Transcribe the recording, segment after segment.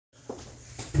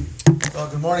Well,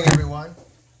 good morning, everyone.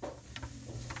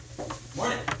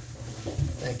 Morning.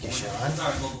 Thank you, Sean.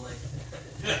 Sorry, a little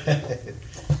late.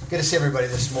 Good to see everybody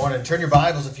this morning. Turn your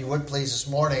Bibles, if you would, please, this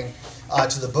morning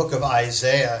to the book of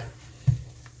Isaiah,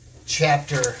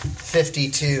 chapter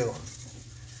 52.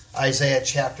 Isaiah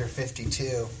chapter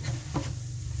 52.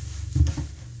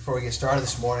 Before we get started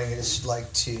this morning, I'd just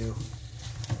like to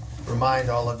remind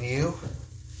all of you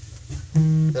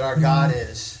that our God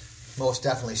is most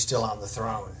definitely still on the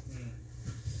throne.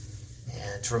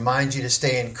 And to remind you to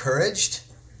stay encouraged,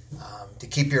 to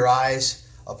keep your eyes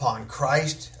upon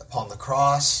Christ, upon the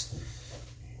cross,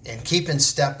 and keep in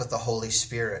step with the Holy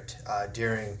Spirit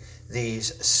during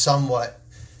these somewhat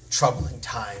troubling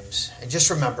times. And just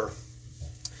remember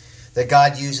that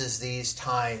God uses these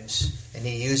times and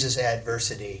He uses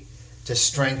adversity to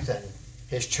strengthen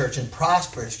His church and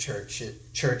prosper His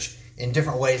church in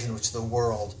different ways in which the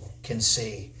world can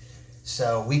see.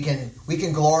 So we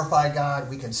can glorify God.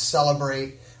 We can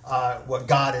celebrate what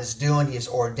God is doing. He has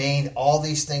ordained all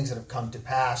these things that have come to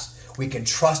pass. We can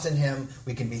trust in Him.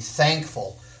 We can be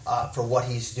thankful for what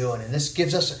He's doing. And this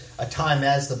gives us a time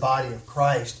as the body of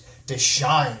Christ to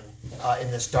shine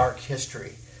in this dark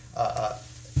history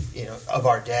of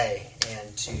our day,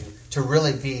 and to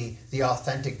really be the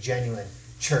authentic, genuine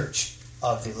church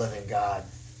of the living God.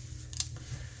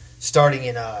 Starting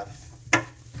in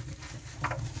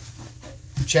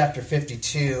chapter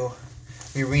 52,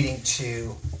 we're reading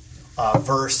to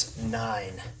verse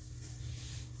 9.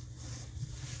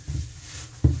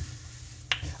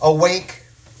 Awake,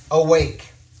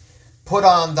 awake, put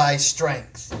on thy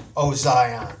strength, O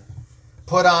Zion.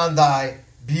 Put on thy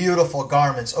beautiful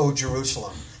garments, O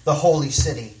Jerusalem, the holy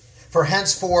city. For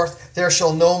henceforth there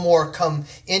shall no more come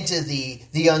into thee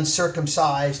the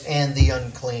uncircumcised and the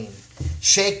unclean.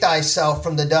 Shake thyself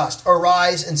from the dust.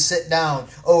 Arise and sit down,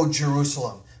 O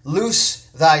Jerusalem. Loose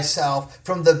thyself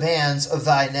from the bands of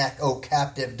thy neck, O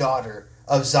captive daughter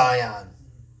of Zion.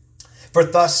 For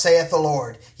thus saith the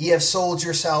Lord, ye have sold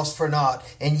yourselves for naught,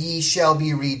 and ye shall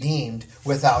be redeemed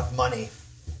without money.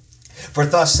 For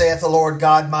thus saith the Lord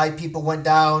God, my people went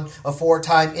down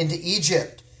aforetime into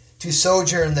Egypt to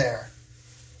sojourn there,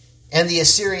 and the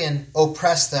Assyrian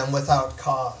oppressed them without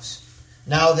cause.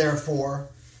 Now therefore,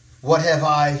 what have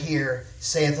I here,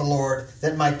 saith the Lord,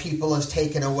 that my people is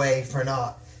taken away for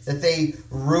naught? That they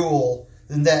rule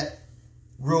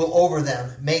over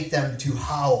them, make them to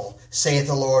howl, saith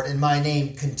the Lord, and my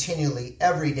name continually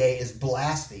every day is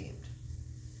blasphemed.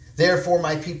 Therefore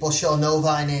my people shall know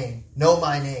thy name, know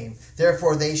my name.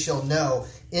 Therefore they shall know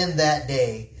in that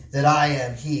day that I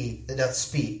am he that doth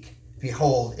speak.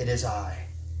 Behold, it is I.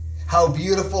 How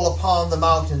beautiful upon the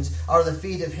mountains are the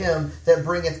feet of him that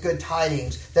bringeth good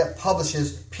tidings, that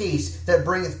publishes peace, that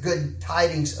bringeth good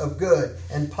tidings of good,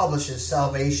 and publishes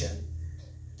salvation.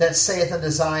 That saith unto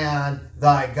Zion,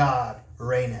 thy God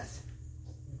reigneth.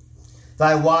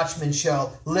 Thy watchmen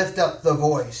shall lift up the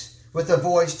voice. With the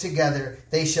voice together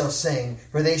they shall sing,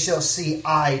 for they shall see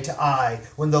eye to eye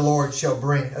when the Lord shall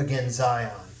bring again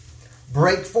Zion.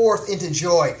 Break forth into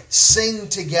joy, sing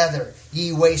together,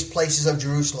 ye waste places of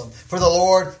Jerusalem. For the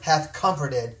Lord hath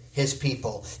comforted his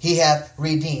people. He hath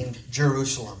redeemed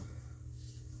Jerusalem.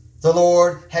 The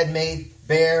Lord had made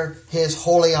bare his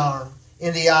holy arm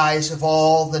in the eyes of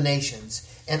all the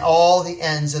nations, and all the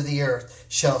ends of the earth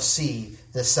shall see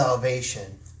the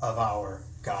salvation of our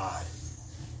God.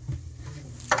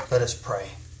 Let us pray.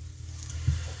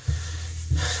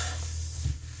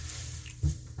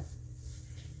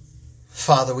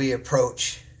 Father, we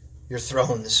approach your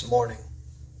throne this morning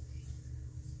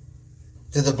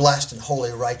through the blessed and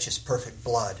holy, righteous, perfect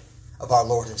blood of our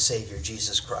Lord and Savior,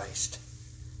 Jesus Christ.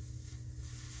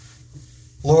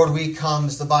 Lord, we come,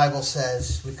 as the Bible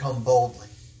says, we come boldly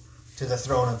to the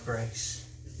throne of grace.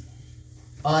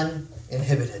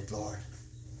 Uninhibited, Lord,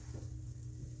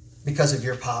 because of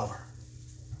your power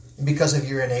and because of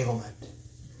your enablement.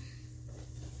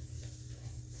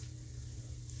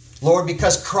 Lord,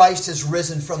 because Christ has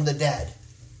risen from the dead,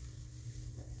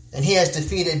 and he has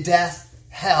defeated death,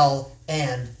 hell,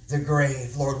 and the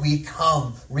grave. Lord, we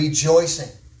come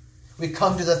rejoicing. We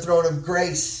come to the throne of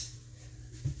grace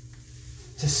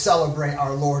to celebrate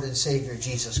our Lord and Savior,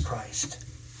 Jesus Christ.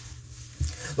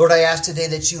 Lord, I ask today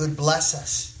that you would bless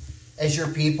us as your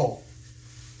people.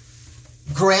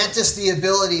 Grant us the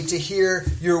ability to hear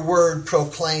your word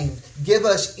proclaimed. Give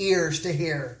us ears to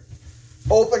hear.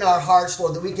 Open our hearts,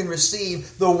 Lord, that we can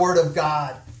receive the word of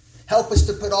God. Help us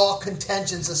to put all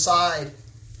contentions aside.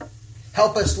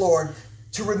 Help us, Lord,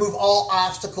 to remove all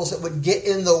obstacles that would get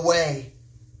in the way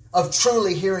of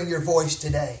truly hearing your voice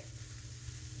today.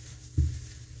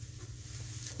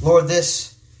 Lord,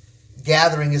 this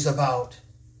gathering is about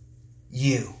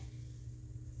you.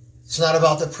 It's not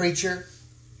about the preacher.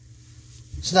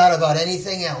 It's not about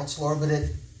anything else, Lord, but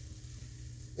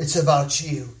it's about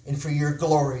you and for your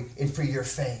glory and for your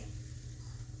fame.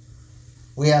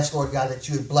 We ask, Lord God, that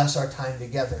you would bless our time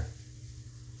together.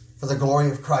 For the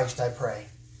glory of Christ, I pray.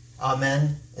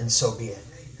 Amen, and so be it.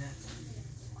 Amen.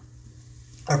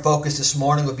 Our focus this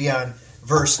morning will be on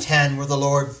verse 10, where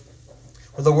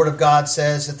the Word of God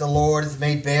says that the Lord hath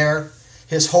made bare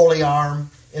his holy arm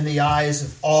in the eyes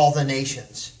of all the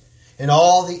nations, and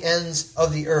all the ends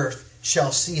of the earth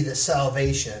shall see the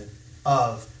salvation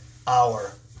of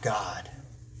our God.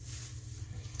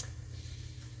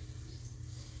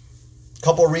 A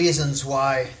couple reasons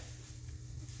why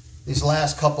these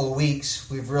last couple of weeks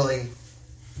we've really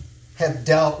have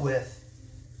dealt with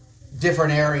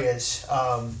different areas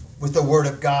with the Word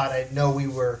of God. I know we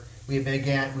were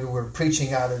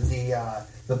preaching out of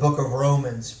the book of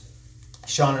Romans.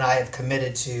 Sean and I have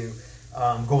committed to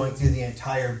going through the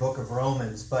entire book of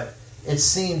Romans, but it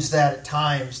seems that at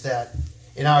times that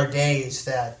in our days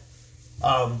that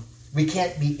we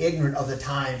can't be ignorant of the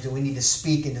times, and we need to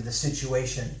speak into the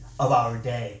situation of our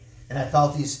day. And I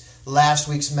felt these last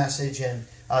week's message and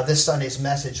this Sunday's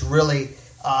message really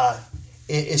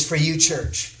is for you,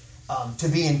 church, to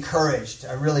be encouraged.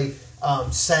 I really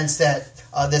sense that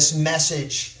this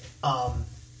message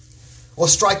will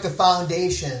strike the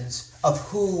foundations of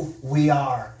who we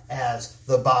are as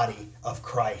the body of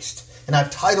Christ. And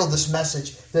I've titled this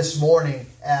message this morning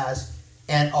as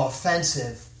An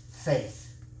Offensive Faith.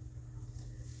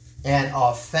 An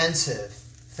offensive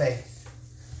faith.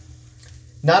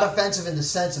 Not offensive in the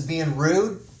sense of being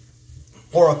rude,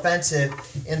 or offensive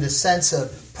in the sense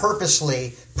of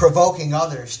purposely provoking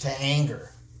others to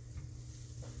anger.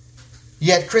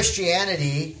 Yet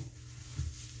Christianity,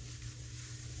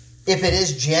 if it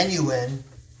is genuine,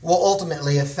 will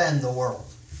ultimately offend the world.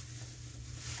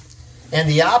 And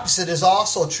the opposite is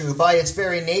also true. By its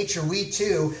very nature, we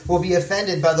too will be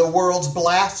offended by the world's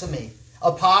blasphemy,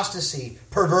 apostasy,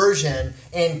 perversion,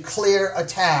 and clear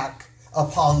attack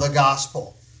upon the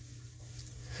gospel.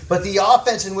 But the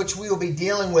offense in which we will be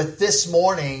dealing with this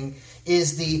morning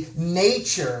is the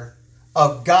nature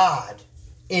of God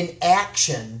in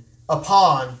action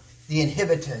upon the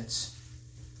inhabitants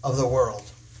of the world.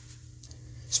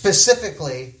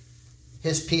 Specifically,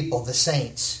 his people, the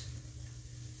saints,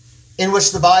 in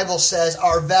which the Bible says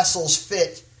are vessels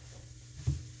fit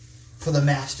for the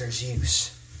master's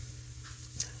use.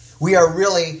 We are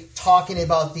really talking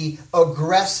about the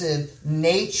aggressive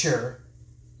nature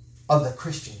of the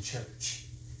Christian church.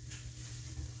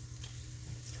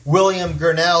 William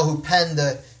Gurnall, who penned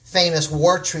the famous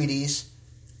war treatise,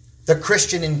 The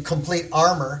Christian in Complete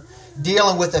Armor,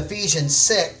 dealing with Ephesians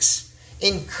 6,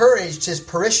 encouraged his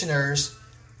parishioners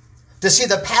to see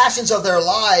the passions of their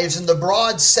lives in the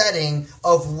broad setting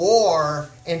of war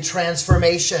and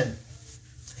transformation.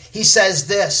 He says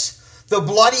this: the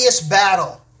bloodiest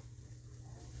battle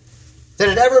that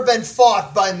had ever been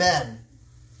fought by men,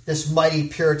 this mighty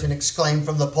Puritan exclaimed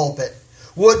from the pulpit,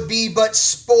 would be but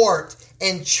sport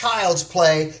and child's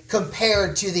play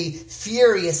compared to the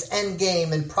furious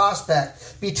endgame and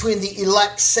prospect between the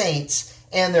elect saints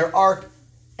and their arch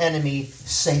enemy,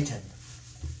 Satan.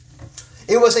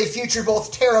 It was a future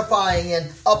both terrifying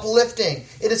and uplifting.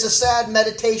 It is a sad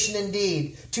meditation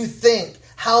indeed to think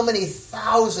how many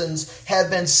thousands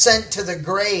have been sent to the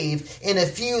grave in a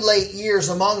few late years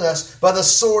among us by the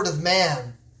sword of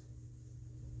man.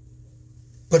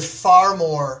 But far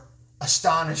more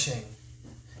astonishing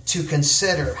to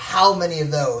consider how many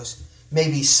of those may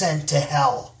be sent to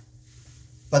hell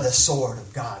by the sword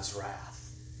of God's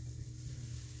wrath.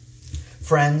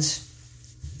 Friends,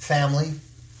 family,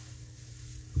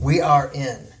 we are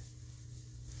in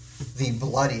the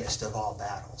bloodiest of all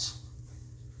battles.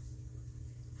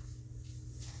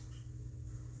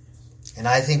 And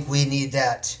I think we need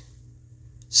that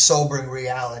sobering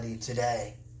reality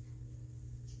today.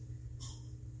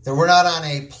 That we're not on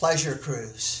a pleasure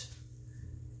cruise,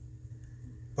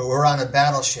 but we're on a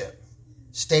battleship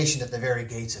stationed at the very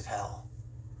gates of hell.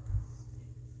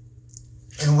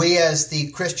 And we as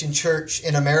the Christian church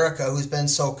in America, who's been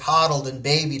so coddled and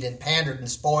babied and pandered and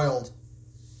spoiled,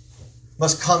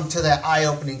 must come to that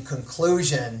eye-opening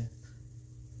conclusion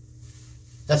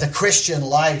that the Christian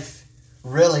life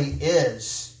really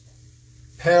is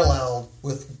paralleled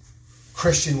with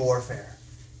Christian warfare.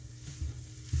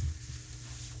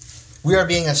 We are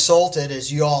being assaulted,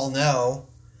 as you all know,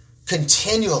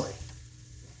 continually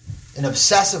and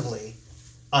obsessively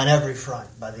on every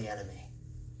front by the enemy.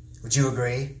 Would you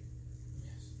agree?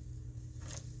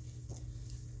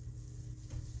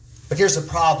 But here's the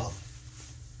problem.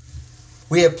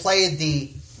 We have played the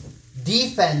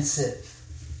defensive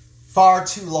far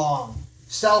too long.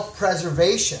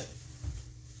 Self-preservation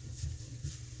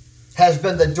has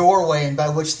been the doorway and by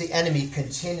which the enemy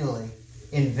continually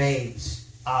invades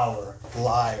our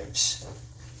lives.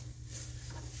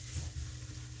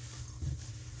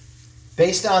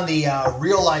 Based on the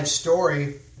real-life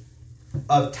story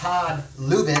of Todd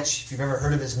Lubitsch, if you've ever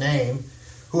heard of his name,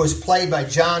 who was played by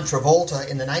John Travolta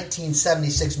in the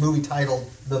 1976 movie titled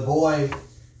The Boy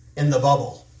in the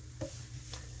Bubble,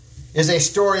 is a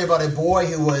story about a boy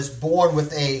who was born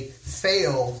with a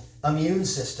failed immune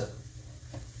system.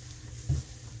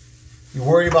 You're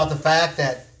worried about the fact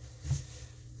that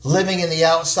living in the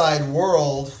outside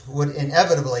world would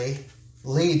inevitably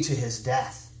lead to his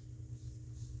death.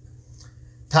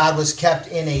 Todd was kept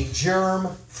in a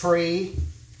germ-free,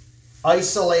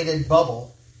 isolated bubble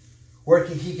where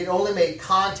he could only make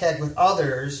contact with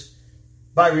others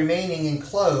by remaining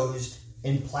enclosed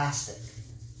in plastic,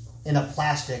 in a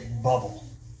plastic bubble.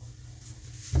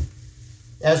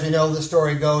 As we know, the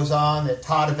story goes on that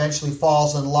Todd eventually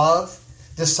falls in love,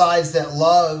 decides that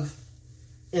love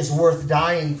is worth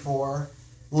dying for,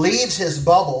 leaves his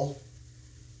bubble,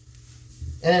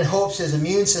 and in hopes his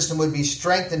immune system would be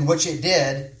strengthened, which it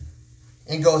did,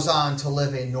 and goes on to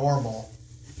live a normal,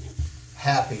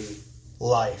 happy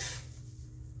life.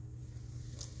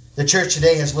 The church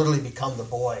today has literally become the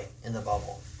boy in the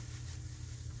bubble.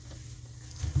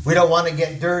 We don't want to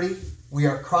get dirty. We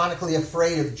are chronically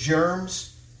afraid of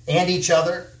germs and each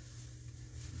other.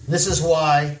 This is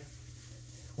why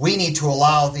we need to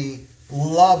allow the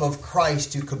love of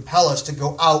Christ to compel us to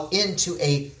go out into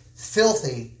a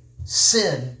filthy,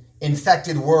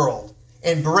 sin-infected world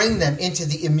and bring them into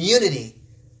the immunity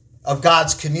of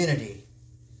God's community,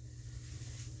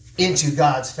 into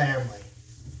God's family.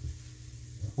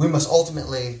 We must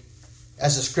ultimately,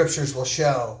 as the scriptures will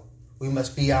show, we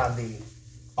must be on the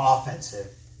offensive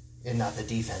and not the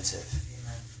defensive.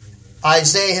 Amen.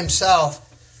 Isaiah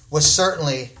himself was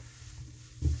certainly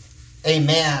a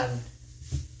man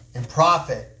and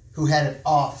prophet who had an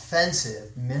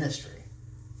offensive ministry.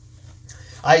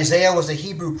 Isaiah was a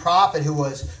Hebrew prophet who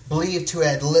was believed to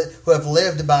have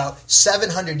lived about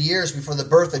 700 years before the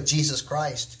birth of Jesus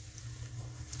Christ.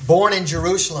 Born in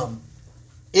Jerusalem,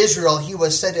 Israel, he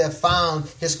was said to have found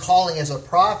his calling as a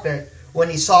prophet when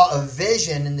he saw a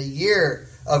vision in the year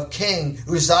of King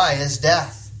Uzziah's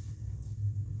death.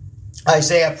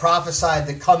 Isaiah prophesied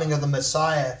the coming of the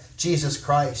Messiah, Jesus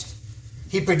Christ.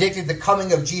 He predicted the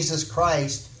coming of Jesus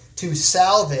Christ to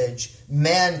salvage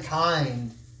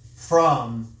mankind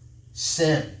from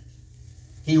sin.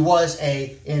 He was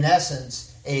in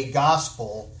essence, a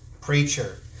gospel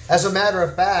preacher. As a matter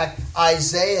of fact,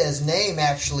 Isaiah's name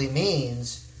actually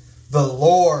means the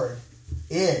Lord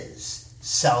is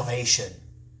salvation.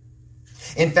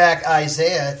 In fact,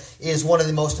 Isaiah is one of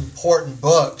the most important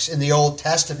books in the Old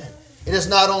Testament. It is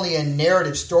not only a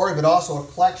narrative story, but also a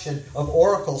collection of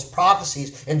oracles,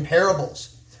 prophecies, and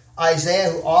parables. Isaiah,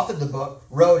 who authored the book,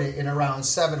 wrote it in around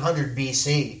 700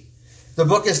 BC. The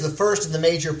book is the first of the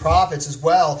major prophets as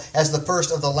well as the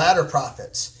first of the latter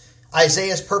prophets.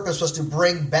 Isaiah's purpose was to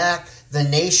bring back the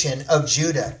nation of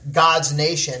Judah, God's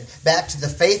nation, back to the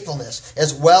faithfulness,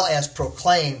 as well as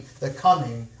proclaim the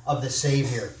coming of the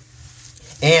Savior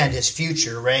and his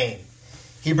future reign.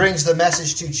 He brings the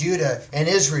message to Judah and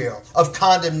Israel of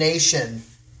condemnation,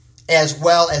 as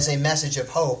well as a message of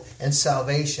hope and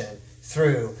salvation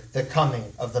through the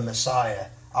coming of the Messiah,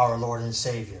 our Lord and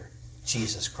Savior,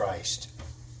 Jesus Christ.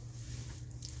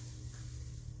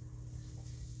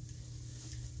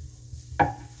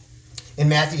 In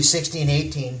Matthew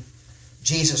 16:18,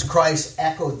 Jesus Christ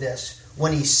echoed this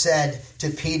when he said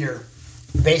to Peter,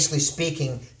 basically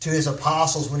speaking to his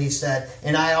apostles, when he said,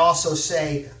 "And I also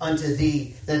say unto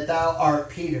thee that thou art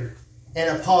Peter,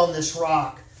 and upon this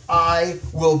rock I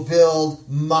will build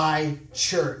my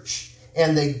church,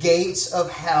 and the gates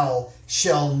of hell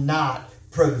shall not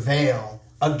prevail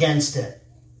against it."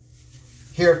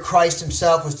 Here Christ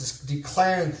himself was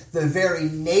declaring the very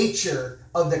nature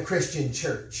of the Christian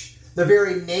church, the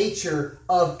very nature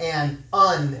of an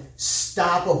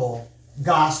unstoppable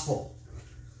gospel.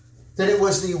 That it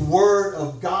was the Word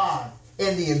of God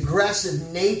and the aggressive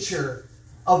nature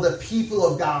of the people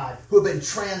of God who have been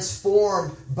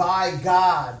transformed by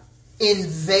God,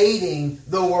 invading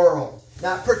the world,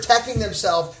 not protecting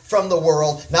themselves from the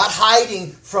world, not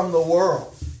hiding from the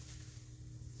world,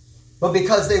 but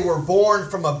because they were born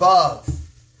from above.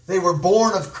 They were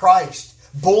born of Christ,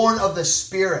 born of the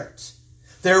Spirit.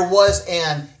 There was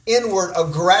an inward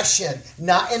aggression,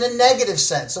 not in a negative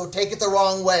sense, so take it the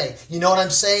wrong way. You know what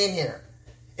I'm saying here?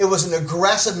 It was an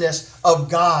aggressiveness of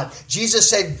God. Jesus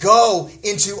said, go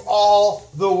into all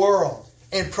the world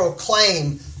and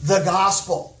proclaim the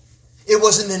gospel. It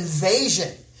was an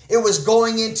invasion. It was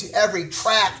going into every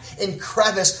crack and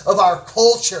crevice of our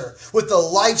culture with the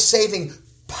life-saving,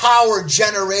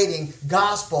 power-generating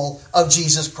gospel of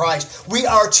Jesus Christ. We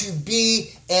are to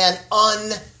be an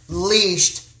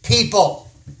unleashed people.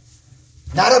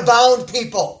 Not a bound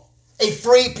people. A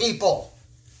free people.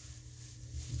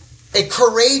 A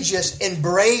courageous and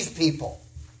brave people.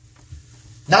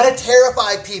 Not a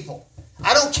terrified people.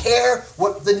 I don't care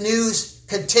what the news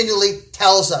continually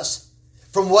tells us.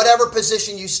 From whatever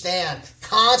position you stand,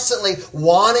 constantly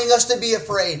wanting us to be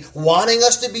afraid, wanting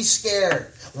us to be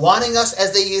scared, wanting us,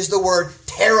 as they use the word,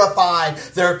 terrified.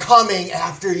 They're coming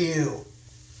after you.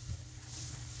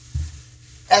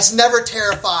 That's never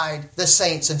terrified the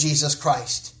saints of Jesus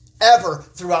Christ, ever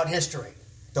throughout history.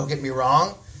 Don't get me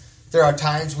wrong. There are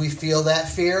times we feel that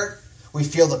fear. We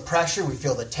feel the pressure. We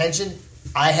feel the tension.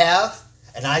 I have,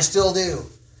 and I still do.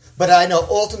 But I know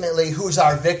ultimately who's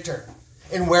our victor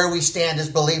and where we stand as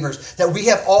believers. That we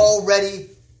have already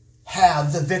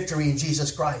have the victory in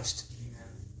Jesus Christ.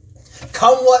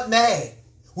 Come what may,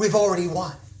 we've already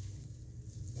won.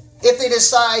 If they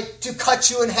decide to cut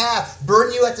you in half,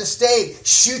 burn you at the stake,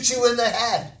 shoot you in the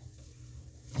head,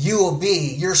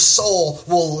 your soul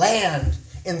will land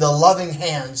in the loving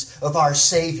hands of our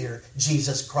Savior,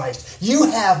 Jesus Christ.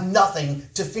 You have nothing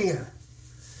to fear.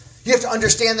 You have to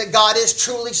understand that God is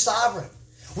truly sovereign.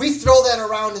 We throw that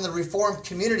around in the Reformed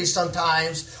community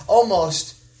sometimes,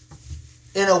 almost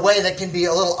in a way that can be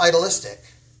a little idealistic.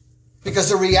 Because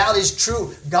the reality is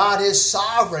true. God is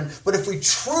sovereign. But if we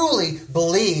truly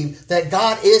believe that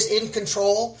God is in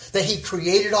control, that He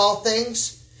created all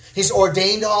things, He's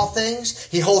ordained all things,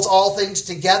 He holds all things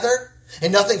together,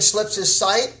 and nothing slips His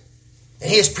sight, and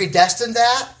He has predestined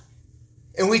that,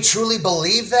 and we truly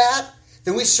believe that,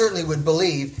 then we certainly would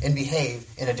believe and behave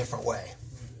in a different way.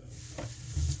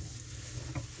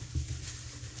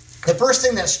 The first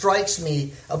thing that strikes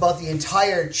me about the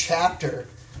entire chapter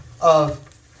of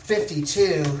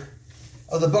 52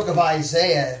 of the book of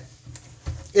Isaiah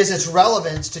is its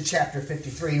relevance to chapter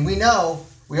 53. And we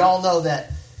all know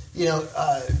that,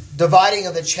 dividing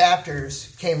of the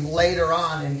chapters came later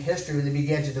on in history when they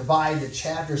began to divide the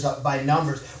chapters up by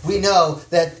numbers. We know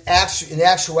that in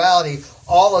actuality,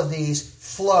 all of these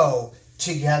flow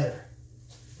together.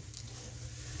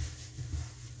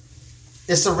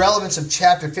 It's the relevance of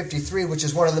chapter 53, which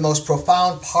is one of the most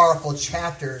profound, powerful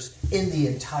chapters in the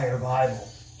entire Bible.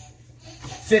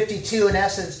 52, in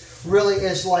essence, really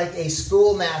is like a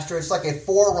schoolmaster. It's like a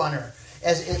forerunner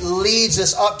as it leads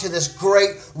us up to this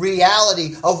great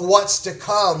reality of what's to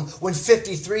come when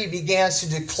 53 begins to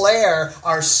declare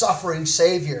our suffering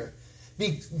Savior.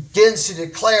 Begins to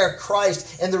declare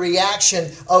Christ, and the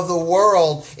reaction of the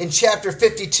world in chapter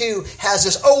 52 has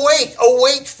this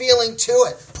awake feeling to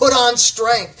it. Put on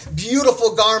strength,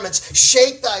 beautiful garments,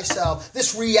 shake thyself.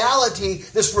 This reality,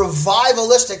 this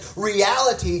revivalistic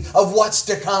reality of what's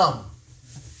to come.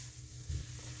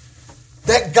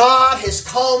 That God has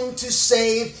come to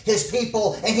save His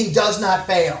people, and He does not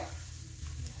fail.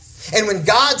 And when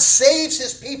God saves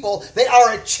His people, they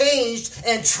are a changed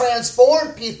and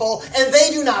transformed people, and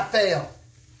they do not fail.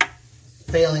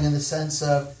 Failing in the sense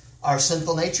of our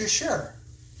sinful nature? Sure.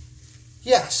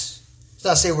 Yes. It's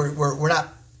not to say we're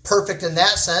not perfect in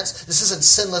that sense. This isn't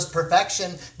sinless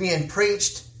perfection being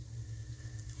preached.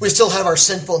 We still have our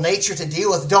sinful nature to deal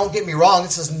with. Don't get me wrong,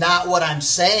 this is not what I'm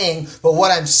saying. But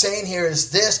what I'm saying here is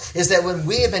this, is that when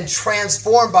we have been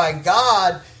transformed by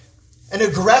God, an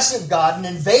aggressive God, an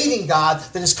invading God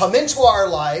that has come into our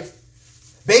life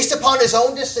based upon His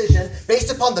own decision, based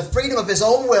upon the freedom of His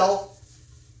own will,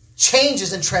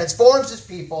 changes and transforms His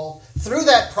people. Through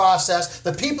that process,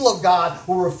 the people of God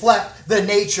will reflect the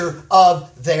nature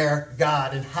of their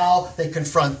God and how they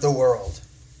confront the world.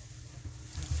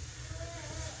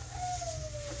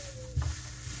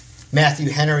 Matthew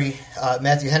Henry,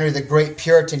 the great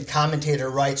Puritan commentator,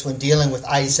 writes when dealing with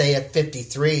Isaiah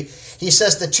 53, he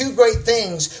says, the two great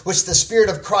things which the Spirit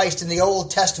of Christ and the Old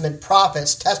Testament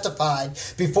prophets testified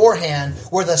beforehand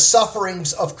were the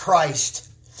sufferings of Christ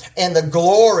and the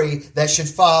glory that should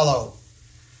follow.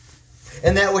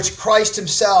 And that which Christ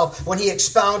Himself, when He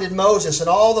expounded Moses and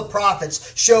all the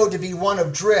prophets, showed to be one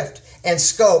of drift and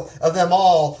scope of them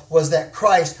all, was that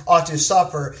Christ ought to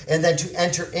suffer and then to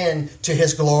enter into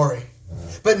His glory.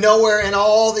 But nowhere in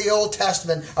all the Old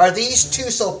Testament are these two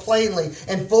so plainly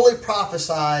and fully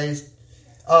prophesied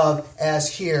of as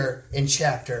here in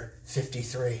chapter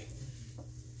 53.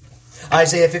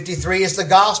 Isaiah 53 is the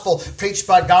gospel preached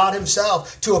by God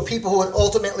himself to a people who would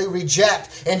ultimately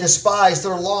reject and despise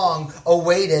their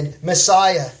long-awaited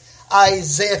Messiah.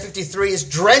 Isaiah 53 is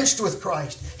drenched with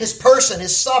Christ, his person,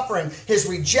 his suffering, his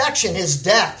rejection, his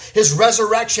death, his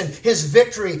resurrection, his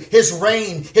victory, his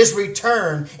reign, his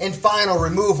return, and final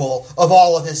removal of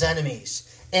all of his enemies,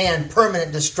 and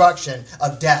permanent destruction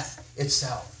of death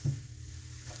itself.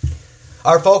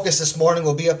 Our focus this morning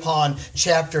will be upon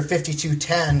chapter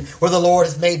 52:10, where the Lord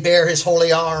hath made bare his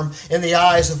holy arm in the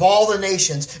eyes of all the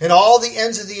nations, and all the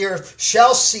ends of the earth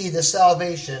shall see the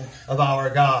salvation of our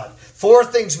God. 4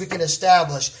 things we can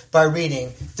establish by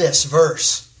reading this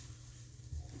verse.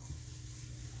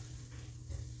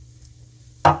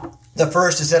 The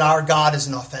first is that our God is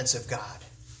an offensive God.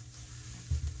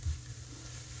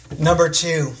 Number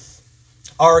 2,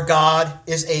 our God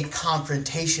is a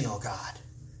confrontational God.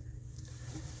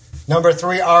 Number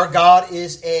 3, our God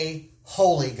is a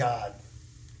holy God.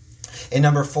 And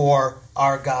number 4,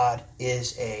 our God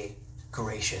is a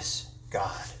gracious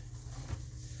God.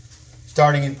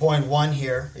 Starting in point 1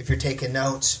 here, if you're taking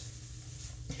notes,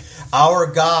 our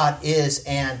God is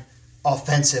an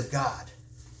offensive God.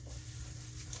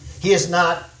 He is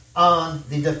not on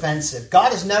the defensive.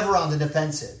 God is never on the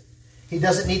defensive. He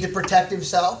doesn't need to protect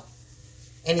himself,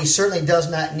 and he certainly does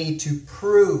not need to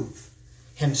prove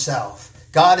himself.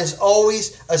 God is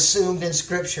always assumed in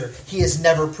Scripture. He is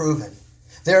never proven.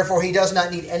 Therefore, he does not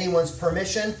need anyone's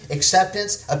permission,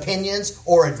 acceptance, opinions,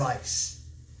 or advice.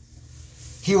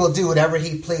 He will do whatever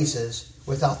he pleases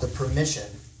without the permission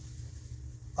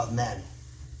of men.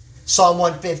 Psalm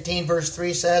 115 verse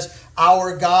 3 says,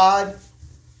 our God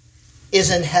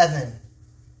is in heaven.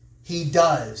 He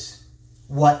does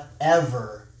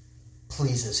whatever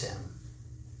pleases him.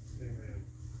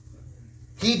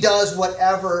 He does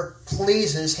whatever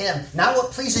pleases him. Not what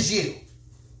pleases you.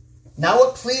 Not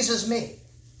what pleases me.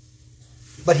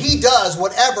 But he does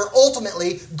whatever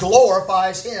ultimately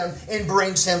glorifies him and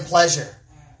brings him pleasure.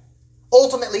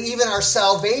 Ultimately, even our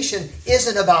salvation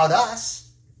isn't about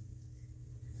us.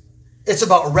 It's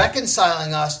about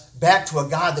reconciling us back to a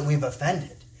God that we've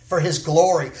offended for his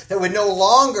glory. That would no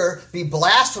longer be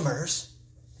blasphemers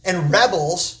and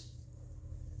rebels.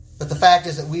 But the fact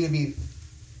is that we would be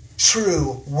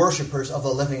true worshipers of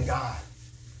the living God,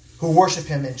 who worship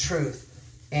him in truth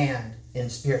and in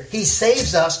spirit. He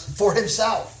saves us for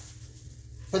himself.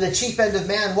 For the chief end of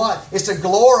man, what? Is to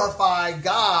glorify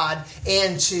God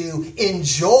and to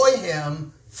enjoy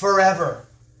him forever.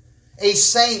 A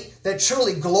saint that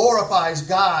truly glorifies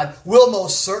God will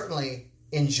most certainly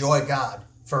enjoy God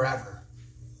forever.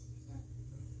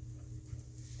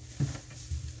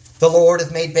 The Lord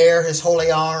hath made bare his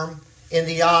holy arm in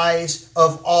the eyes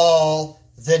of all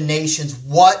the nations.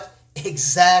 What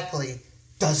exactly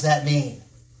does that mean?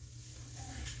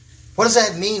 What does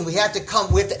that mean? We have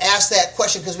to ask that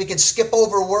question, because we can skip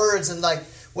over words and I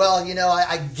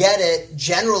get it,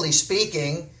 generally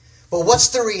speaking, but what's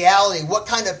the reality? What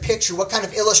kind of picture, what kind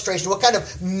of illustration, what kind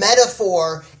of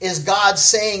metaphor is God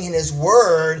saying in his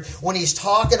word when he's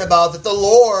talking about that the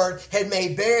Lord had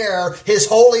made bare his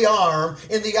holy arm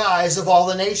in the eyes of all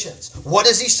the nations? What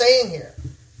is he saying here?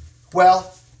 Well,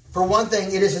 for one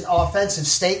thing, it is an offensive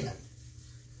statement.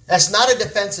 That's not a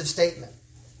defensive statement.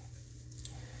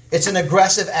 It's an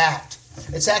aggressive act.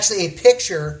 It's actually a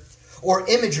picture or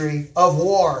imagery of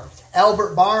war.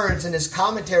 Albert Barnes in his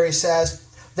commentary says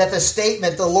that the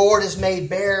statement, the Lord has made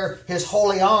bare his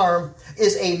holy arm,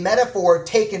 is a metaphor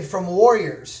taken from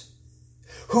warriors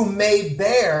who made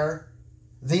bare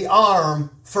the arm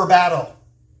for battle.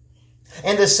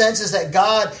 And the sense is that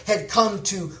God had come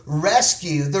to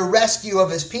rescue, the rescue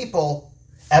of his people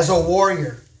as a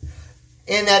warrior.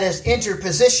 And that his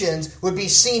interpositions would be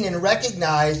seen and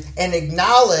recognized and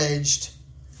acknowledged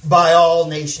by all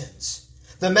nations.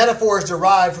 The metaphor is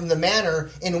derived from the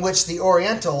manner in which the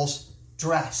Orientals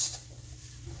dressed.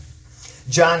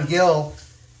 John Gill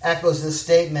echoes this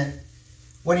statement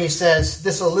when he says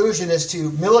this allusion is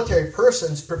to military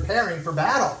persons preparing for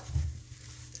battle.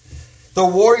 The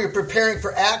warrior preparing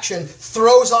for action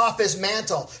throws off his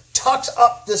mantle, tucks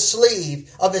up the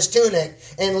sleeve of his tunic,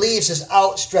 and leaves his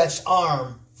outstretched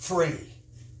arm free.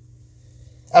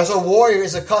 As a warrior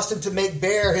is accustomed to make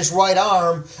bare his right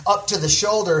arm up to the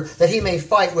shoulder, that he may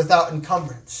fight without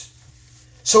encumbrance.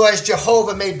 So as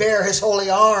Jehovah made bare his holy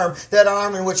arm, that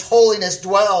arm in which holiness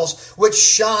dwells, which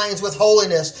shines with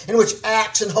holiness, in which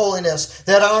acts in holiness,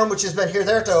 that arm which has been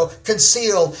hitherto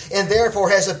concealed, and therefore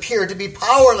has appeared to be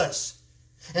powerless,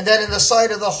 and that in the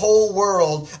sight of the whole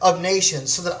world of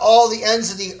nations, so that all the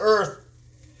ends of the earth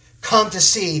come to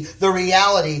see the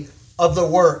reality of the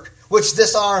work which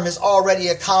this arm has already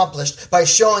accomplished by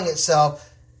showing itself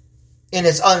in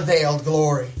its unveiled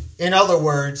glory. In other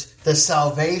words, the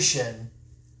salvation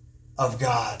of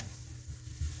God.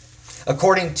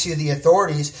 According to the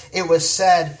authorities, it was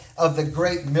said of the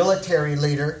great military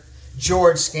leader,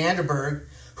 George Skanderberg,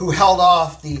 who held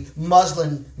off the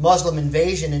Muslim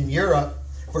invasion in Europe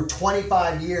for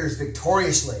 25 years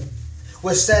victoriously,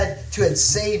 was said to have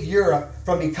saved Europe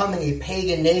from becoming a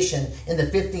pagan nation in the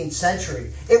 15th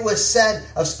century. It was said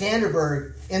of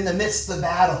Skanderberg in the midst of the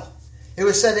battle. It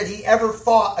was said that he ever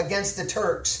fought against the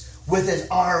Turks with his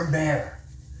arm bare.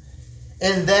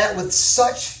 And that with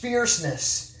such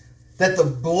fierceness that the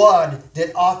blood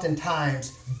did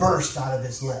oftentimes burst out of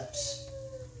his lips.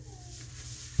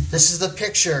 This is the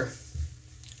picture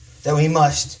that we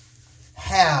must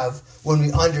have when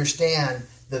we understand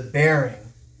the bearing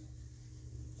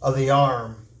of the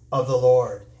arm of the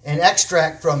Lord. An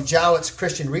extract from Jowett's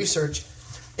Christian Research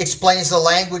explains the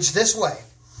language this way.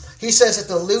 He says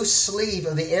that the loose sleeve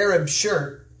of the Arab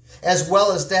shirt, as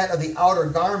well as that of the outer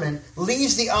garment,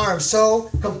 leaves the arm so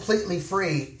completely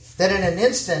free that in an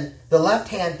instant, the left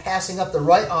hand passing up the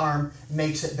right arm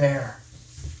makes it bare.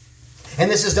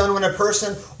 And this is done when a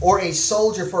person or a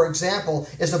soldier, for example,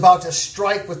 is about to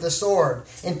strike with the sword,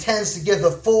 intends to give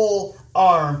the full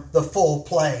arm the full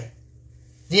play.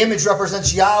 The image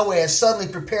represents Yahweh as suddenly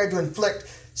prepared to inflict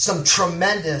some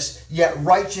tremendous yet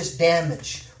righteous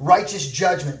damage, righteous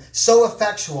judgment, so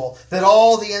effectual that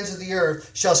all the ends of the earth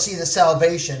shall see the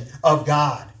salvation of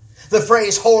God. The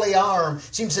phrase holy arm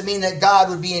seems to mean that God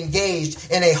would be engaged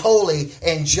in a holy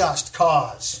and just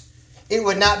cause. It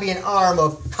would not be an arm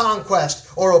of conquest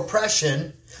or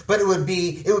oppression, but it would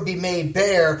be made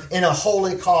bare in a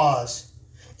holy cause,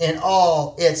 and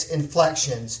all its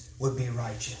inflections would be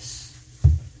righteous.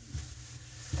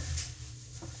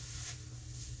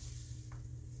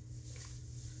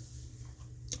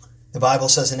 The Bible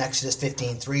says in Exodus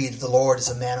 15:3 that the Lord is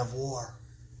a man of war.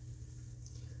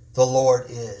 The Lord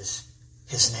is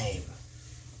his name.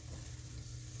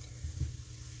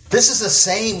 This is the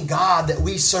same God that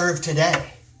we serve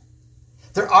today.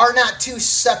 There are not two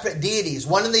separate deities,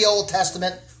 one in the Old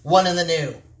Testament, one in the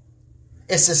New.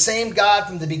 It's the same God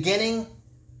from the beginning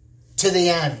to the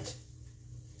end.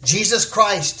 Jesus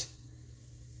Christ,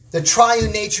 the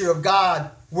triune nature of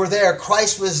God, were there.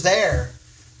 Christ was there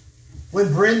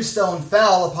when brimstone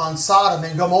fell upon Sodom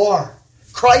and Gomorrah.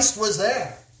 Christ was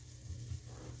there.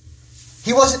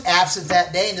 He wasn't absent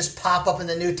that day and just pop up in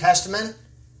the New Testament.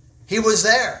 He was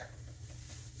there,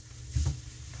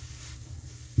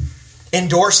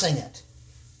 endorsing it.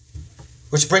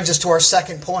 Which brings us to our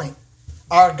second point.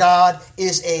 Our God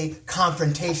is a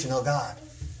confrontational God.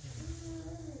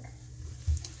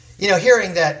 You know,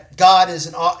 hearing that God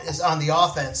is on the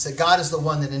offense, that God is the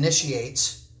one that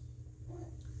initiates,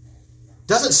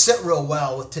 doesn't sit real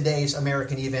well with today's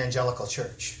American evangelical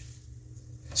church.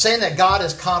 Saying that God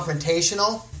is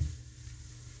confrontational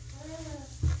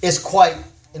is quite,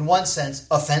 in one sense,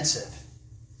 offensive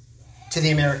to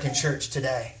the American church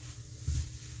today.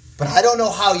 But I don't know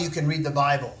how you can read the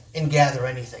Bible and gather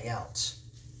anything else.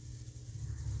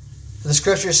 The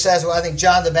scripture says, well, I think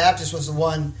John the Baptist was the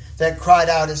one that cried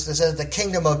out, it says, the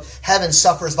kingdom of heaven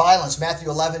suffers violence, Matthew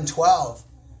 11:12.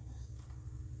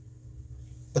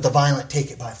 But the violent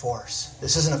take it by force.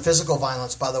 This isn't a physical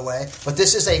violence, by the way, but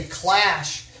this is a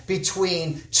clash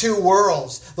between two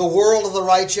worlds. The world of the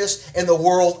righteous and the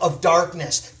world of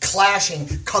darkness. Clashing,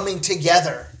 coming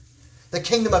together. The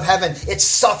kingdom of heaven, it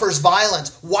suffers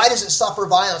violence. Why does it suffer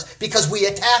violence? Because we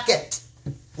attack it.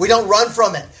 We don't run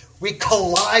from it. We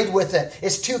collide with it.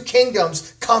 It's two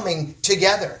kingdoms coming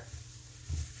together.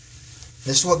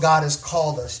 This is what God has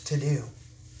called us to do.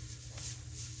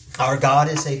 Our God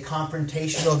is a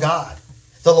confrontational God.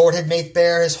 The Lord had made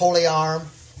bare his holy arm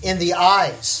in the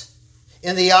eyes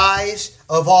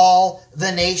of all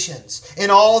the nations.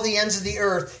 And all the ends of the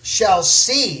earth shall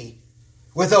see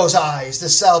with those eyes the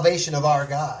salvation of our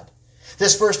God.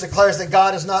 This verse declares that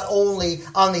God is not only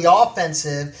on the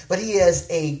offensive, but he is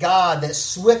a God that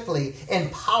swiftly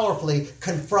and powerfully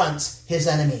confronts his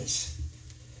enemies.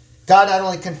 God not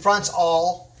only confronts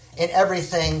all and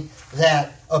everything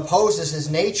that opposes his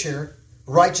nature,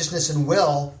 righteousness, and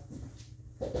will,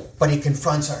 but he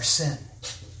confronts our sin.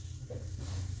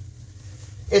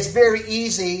 It's very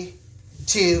easy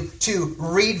to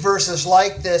read verses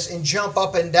like this and jump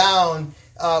up and down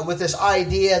with this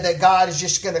idea that God is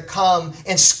just going to come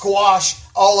and squash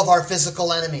all of our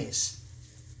physical enemies.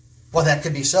 Well, that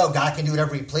could be so. God can do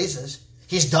whatever he pleases.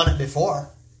 He's done it before.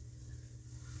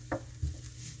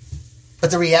 But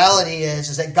the reality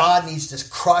is that God needs to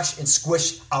crush and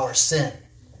squish our sin.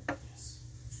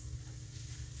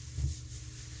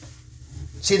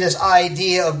 See, this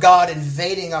idea of God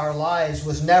invading our lives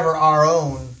was never our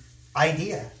own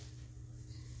idea.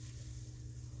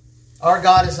 Our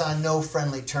God is on no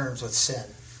friendly terms with sin.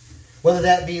 Whether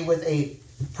that be with a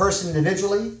person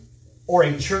individually, or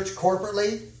a church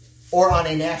corporately, or on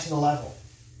a national level.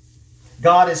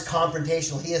 God is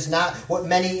confrontational. He is not what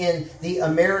many in the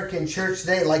American church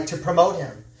today like to promote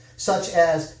him, such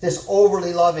as this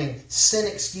overly loving,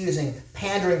 sin-excusing,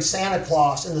 pandering Santa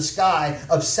Claus in the sky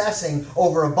obsessing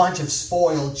over a bunch of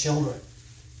spoiled children.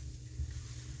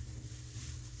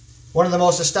 One of the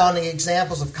most astounding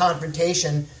examples of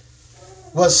confrontation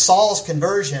was Saul's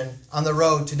conversion on the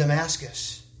road to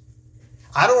Damascus.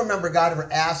 I don't remember God ever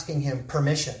asking him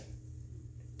permission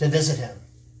to visit him.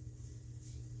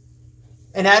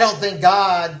 And I don't think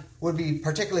God would be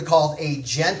particularly called a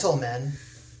gentleman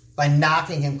by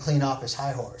knocking him clean off his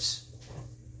high horse.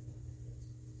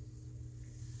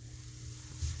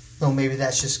 Well, maybe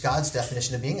that's just God's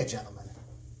definition of being a gentleman.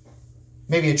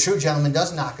 Maybe a true gentleman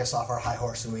does knock us off our high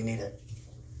horse when we need it.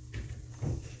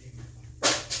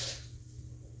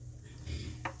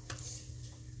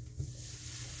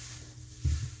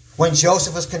 When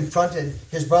Joseph was confronted,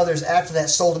 his brothers after that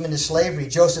sold him into slavery.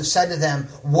 Joseph said to them,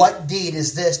 "What deed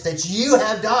is this that you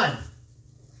have done?"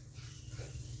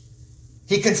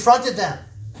 He confronted them.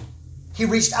 He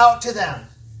reached out to them.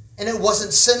 And it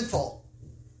wasn't sinful.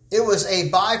 It was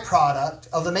a byproduct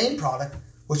of the main product,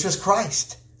 which was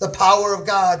Christ. The power of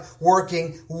God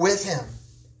working with him.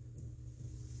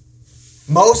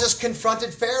 Moses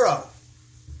confronted Pharaoh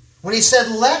when he said,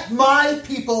 "Let my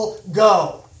people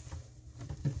go."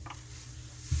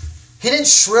 He didn't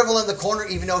shrivel in the corner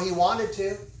even though he wanted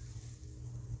to.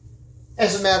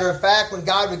 As a matter of fact, when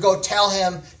God would go tell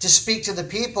him to speak to the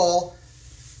people,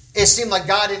 it seemed like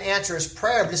God didn't answer his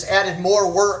prayer, but just added more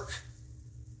work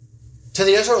to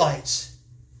the Israelites.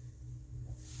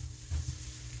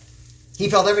 He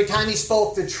felt every time he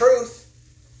spoke the truth,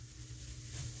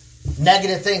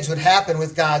 negative things would happen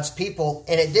with God's people,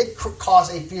 and it did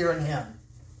cause a fear in him.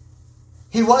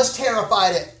 He was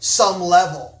terrified at some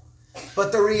level.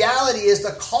 But the reality is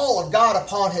the call of God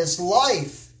upon his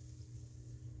life,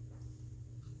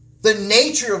 the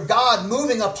nature of God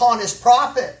moving upon his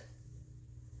prophet,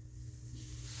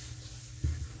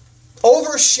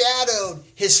 overshadowed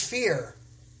his fear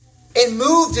and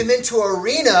moved him into an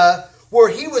arena where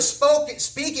he was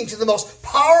speaking to the most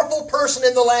powerful person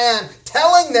in the land,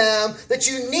 telling them that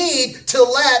you need to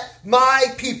let my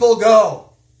people go.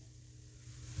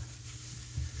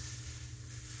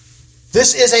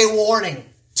 This is a warning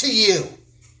to you.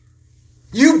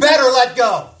 You better let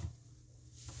go,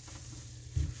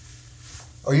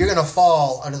 or you're going to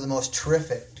fall under the most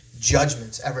terrific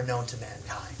judgments ever known to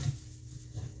mankind.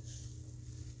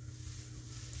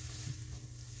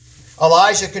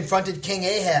 Elijah confronted King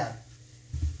Ahab.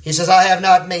 He says, "I have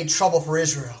not made trouble for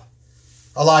Israel."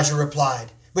 Elijah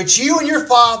replied, "But you and your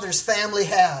father's family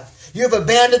have. You have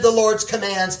abandoned the Lord's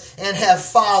commands and have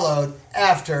followed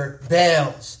after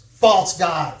Baals, false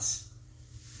gods."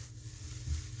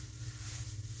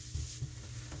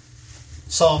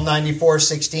 Psalm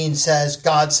 94:16 says,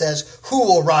 God says, "Who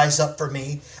will rise up for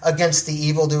me against the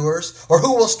evildoers? Or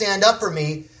who will stand up for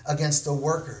me against the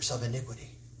workers of iniquity?"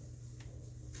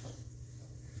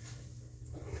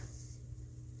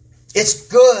 It's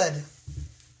good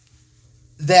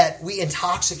that we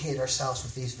intoxicate ourselves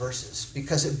with these verses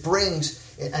because it brings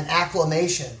an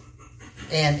acclamation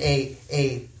and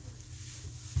a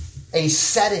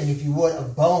setting, if you would,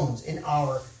 of bones in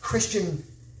our Christian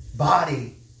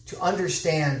body to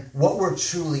understand what we're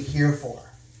truly here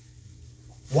for.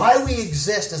 Why we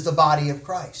exist as the body of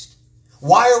Christ.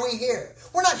 Why are we here?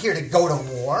 We're not here to go to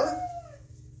war,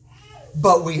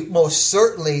 but we most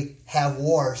certainly have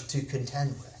wars to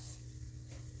contend with.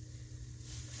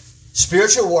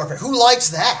 Spiritual warfare. Who likes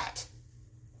that?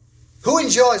 Who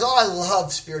enjoys, I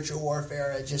love spiritual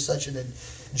warfare. It's just such an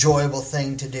enjoyable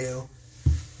thing to do.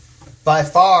 By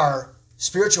far,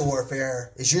 spiritual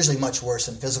warfare is usually much worse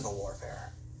than physical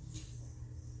warfare.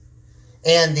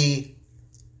 And the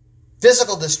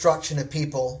physical destruction of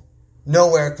people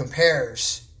nowhere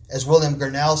compares, as William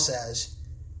Gurnall says,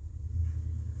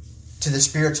 to the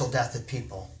spiritual death of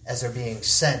people as they're being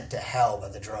sent to hell by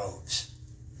the droves.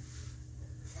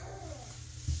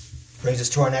 Brings us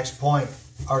to our next point.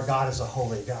 Our God is a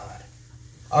holy God.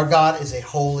 Our God is a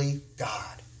holy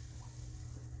God.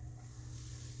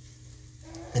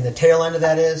 And the tail end of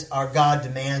that is, our God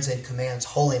demands and commands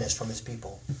holiness from his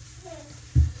people.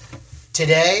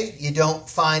 Today, you don't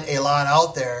find a lot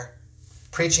out there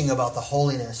preaching about the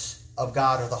holiness of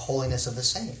God or the holiness of the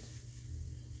saint.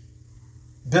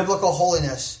 Biblical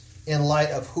holiness in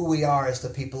light of who we are as the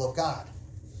people of God.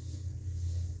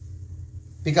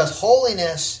 Because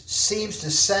holiness seems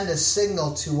to send a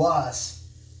signal to us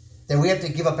that we have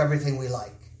to give up everything we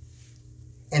like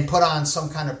and put on some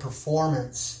kind of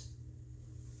performance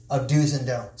of do's and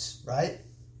don'ts, right?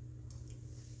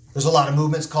 There's a lot of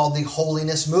movements called the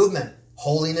holiness movement,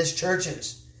 holiness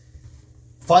churches.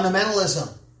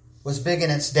 Fundamentalism was big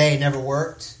in its day, never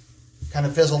worked, kind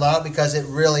of fizzled out because it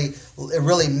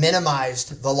really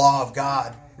minimized the law of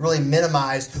God. Really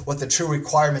minimized what the true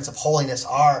requirements of holiness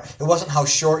are. It wasn't how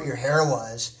short your hair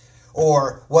was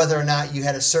or whether or not you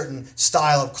had a certain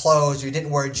style of clothes or you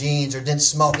didn't wear jeans or didn't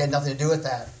smoke. It had nothing to do with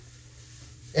that.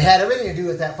 It had everything to do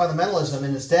with that fundamentalism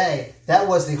in its day. That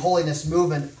was the holiness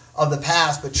movement of the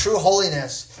past. But true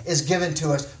holiness is given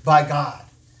to us by God.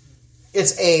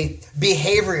 It's a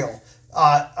behavioral.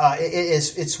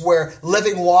 It's where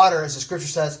living water, as the scripture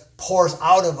says, pours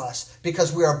out of us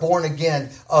because we are born again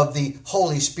of the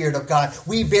Holy Spirit of God.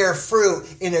 We bear fruit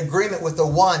in agreement with the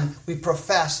one we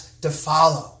profess to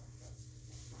follow.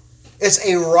 It's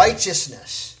a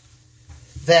righteousness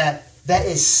that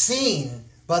is seen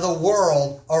by the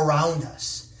world around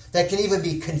us, that can even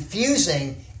be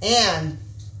confusing and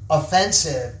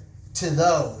offensive to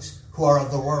those who are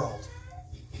of the world.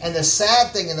 And the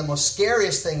sad thing and the most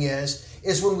scariest thing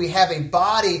is when we have a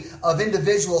body of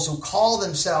individuals who call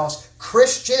themselves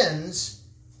Christians,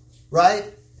 right?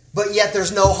 But yet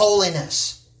there's no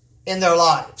holiness in their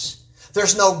lives.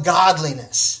 There's no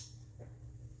godliness.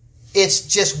 It's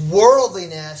just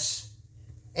worldliness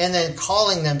and then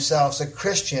calling themselves a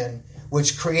Christian,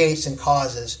 which creates and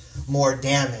causes more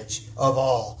damage of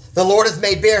all. The Lord hath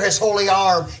made bare his holy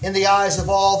arm in the eyes of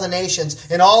all the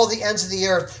nations, and all the ends of the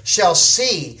earth shall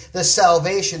see the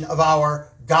salvation of our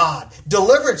God.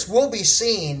 Deliverance will be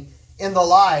seen in the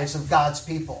lives of God's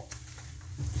people.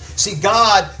 See,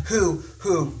 God who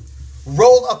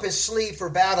rolled up his sleeve for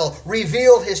battle,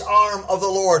 revealed his arm of the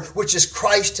Lord, which is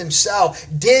Christ himself,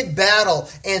 did battle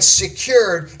and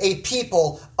secured a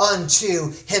people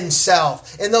unto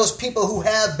himself. And those people who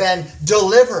have been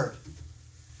delivered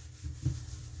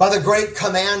by the great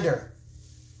commander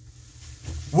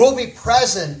will be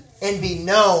present and be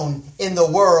known in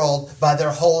the world by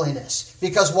their holiness.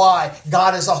 Because why?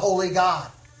 God is a holy God.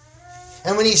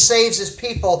 And when he saves his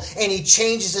people and he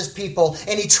changes his people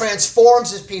and he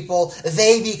transforms his people,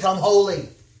 they become holy.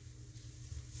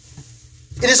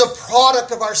 It is a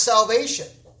product of our salvation.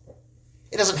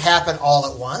 It doesn't happen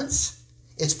all at once.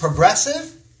 It's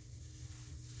progressive.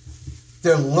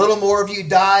 There are a little more of you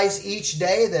dies each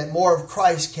day, that more of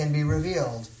Christ can be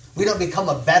revealed. We don't become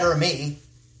a better me.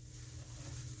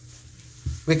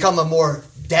 We become a more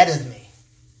dead of me,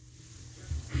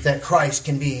 that Christ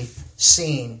can be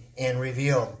seen and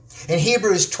revealed. In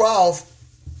Hebrews 12,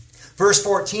 verse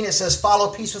 14, it says,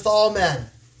 "Follow peace with all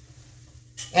men,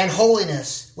 and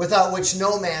holiness, without which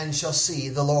no man shall see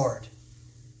the Lord."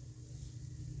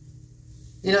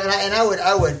 You know, and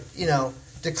I would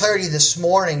declare to you this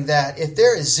morning that if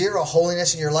there is zero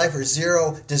holiness in your life or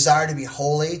zero desire to be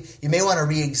holy, you may want to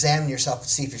re-examine yourself and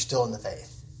see if you're still in the faith.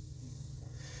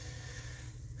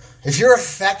 If your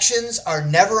affections are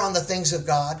never on the things of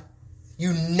God,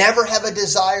 you never have a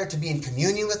desire to be in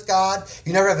communion with God,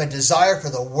 you never have a desire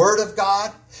for the Word of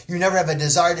God, you never have a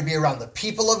desire to be around the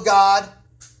people of God,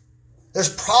 there's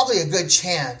probably a good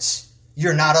chance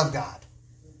you're not of God.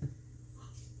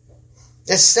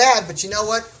 It's sad, but you know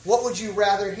what? What would you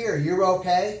rather hear? You're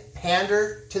okay?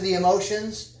 Pander to the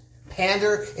emotions?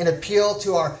 Pander and appeal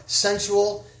to our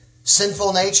sensual,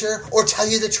 sinful nature? Or tell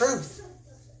you the truth?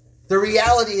 The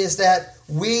reality is that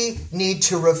we need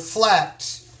to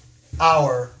reflect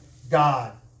our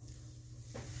God.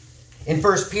 In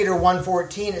 1 Peter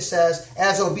 1:14 it says,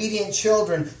 "As obedient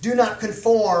children, do not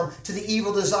conform to the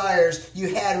evil desires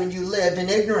you had when you lived in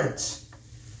ignorance.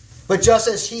 But just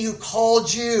as he who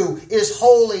called you is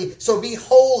holy, so be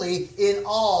holy in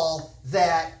all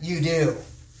that you do.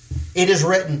 It is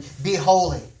written, be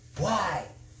holy." Why?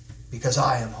 Because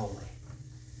I am holy.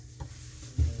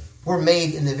 We're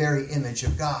made in the very image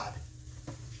of God.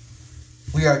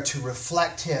 We are to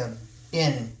reflect him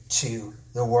into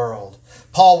the world.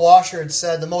 Paul Washer had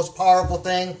said the most powerful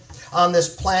thing on this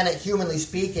planet, humanly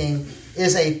speaking,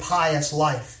 is a pious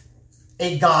life,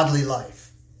 a godly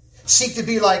life. Seek to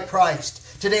be like Christ.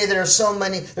 Today there's so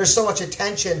much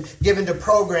attention given to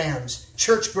programs,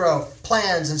 church growth,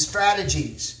 plans, and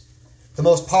strategies. The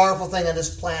most powerful thing on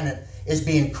this planet is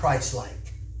being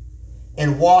Christ-like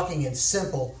and walking in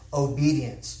simple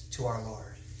obedience to our Lord.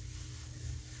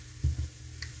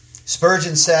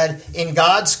 Spurgeon said, "In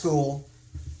God's school,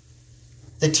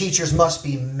 the teachers must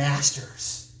be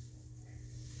masters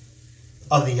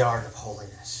of the art of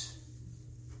holiness."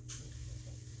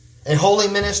 A holy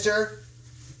minister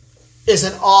is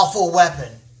an awful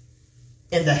weapon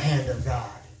in the hand of God,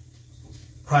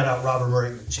 cried out Robert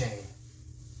Murray McCheyne.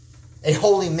 A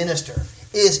holy minister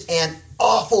is an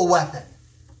awful weapon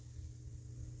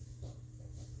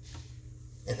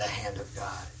in the hand of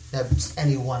God. That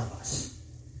any one of us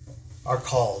are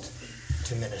called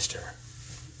to minister.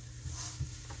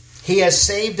 He has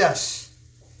saved us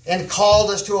and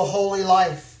called us to a holy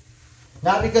life.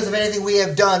 Not because of anything we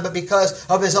have done, but because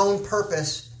of His own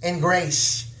purpose and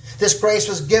grace. This grace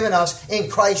was given us in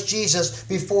Christ Jesus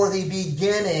before the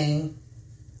beginning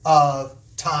of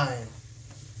time.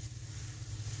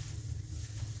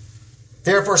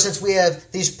 Therefore, since we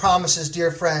have these promises, dear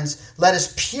friends, let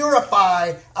us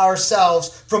purify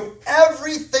ourselves from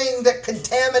everything that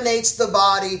contaminates the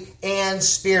body and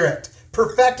spirit,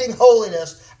 perfecting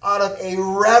holiness out of a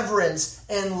reverence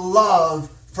and love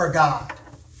for God.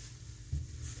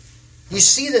 You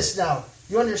see this now.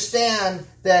 You understand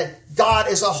that God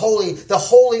is the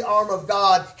holy arm of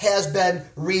God has been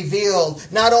revealed.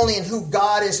 Not only in who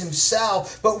God is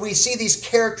Himself, but we see these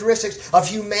characteristics of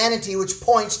humanity which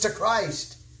points to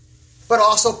Christ. But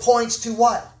also points to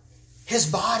what? His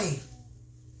body.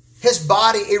 His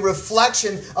body, a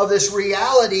reflection of this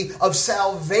reality of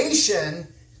salvation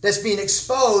that's being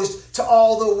exposed to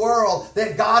all the world.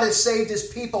 That God has saved His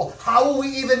people. How will we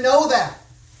even know that?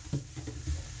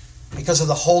 Because of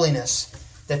the holiness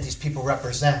that these people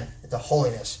represent, the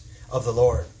holiness of the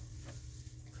Lord.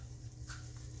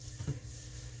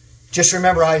 Just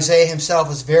remember, Isaiah himself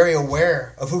was very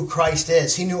aware of who Christ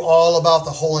is. He knew all about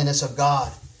the holiness of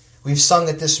God. We've sung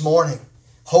it this morning.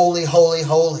 Holy, holy,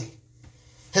 holy.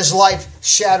 His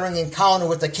life-shattering encounter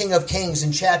with the King of Kings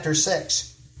in chapter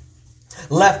 6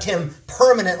 left him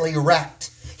permanently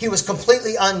wrecked. He was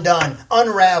completely undone,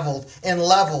 unraveled, and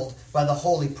leveled by the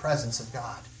holy presence of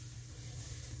God.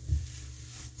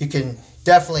 You can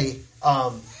definitely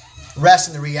rest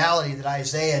in the reality that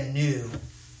Isaiah knew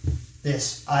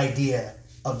this idea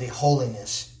of the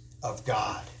holiness of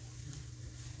God.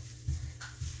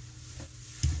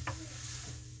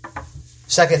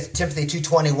 2 Timothy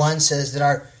 2:21 says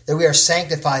that we are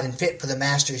sanctified and fit for the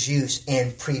Master's use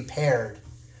and prepared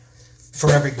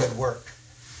for every good work.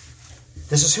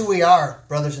 This is who we are,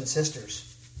 brothers and sisters.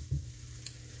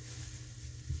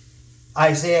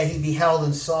 Isaiah, he beheld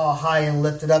and saw high and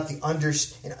lifted up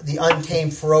the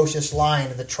untamed ferocious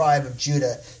lion of the tribe of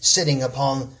Judah sitting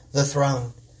upon the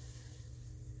throne.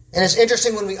 And it's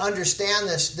interesting when we understand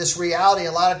this reality.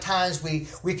 A lot of times we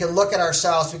can look at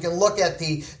ourselves, we can look at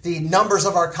the numbers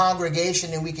of our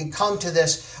congregation, and we can come to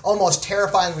this almost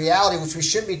terrifying reality, which we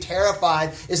shouldn't be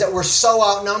terrified, is that we're so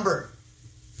outnumbered.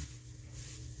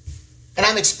 And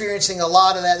I'm experiencing a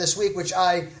lot of that this week, which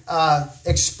I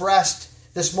expressed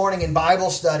this morning in Bible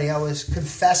study. I was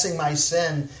confessing my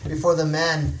sin before the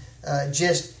men,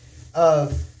 just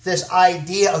of this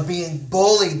idea of being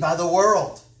bullied by the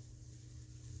world.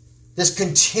 This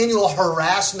continual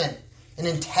harassment and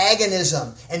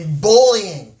antagonism and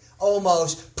bullying,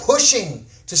 almost pushing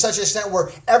to such an extent where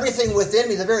everything within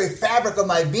me, the very fabric of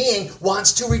my being,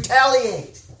 wants to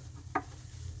retaliate.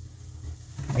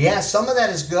 Yeah, some of that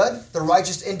is good. The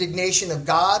righteous indignation of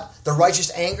God, the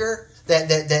righteous anger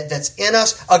that's in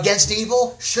us against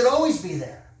evil should always be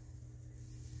there.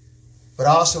 But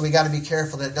also we got to be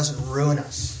careful that it doesn't ruin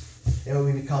us. That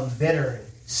we become bitter and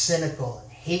cynical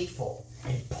and hateful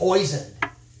and poisoned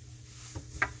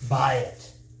by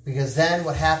it. Because then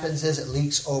what happens is it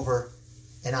leaks over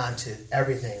and onto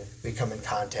everything we come in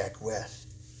contact with.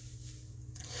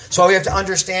 So we have to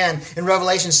understand in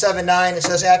Revelation 7:9 it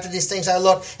says, after these things I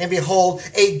looked, and behold,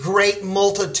 a great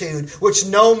multitude, which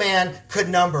no man could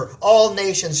number, all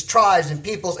nations, tribes, and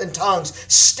peoples, and tongues,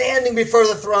 standing before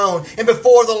the throne and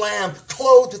before the Lamb,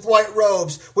 clothed with white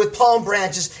robes, with palm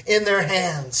branches in their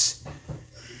hands.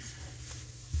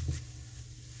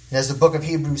 And as the book of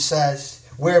Hebrews says,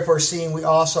 wherefore, seeing we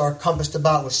also are compassed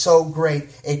about with so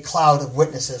great a cloud of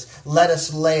witnesses, let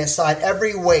us lay aside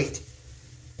every weight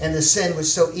and the sin which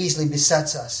so easily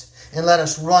besets us, and let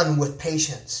us run with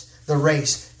patience the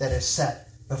race that is set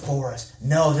before us.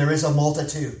 No, there is a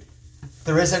multitude.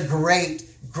 There is a great,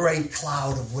 great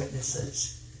cloud of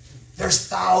witnesses. There's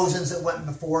thousands that went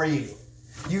before you.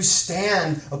 You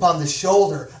stand upon the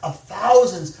shoulder of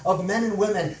thousands of men and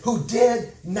women who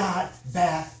did not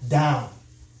back down,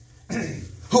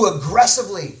 who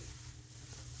aggressively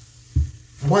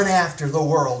went after the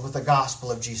world with the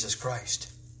gospel of Jesus Christ.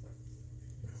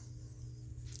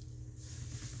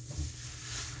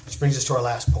 Which brings us to our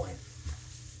last point.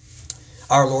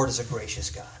 Our Lord is a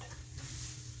gracious God.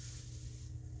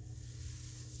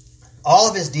 All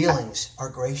of His dealings are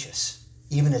gracious,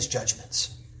 even His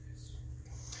judgments.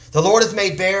 The Lord hath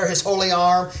made bare his holy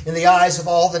arm in the eyes of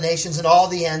all the nations, and all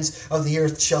the ends of the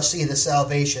earth shall see the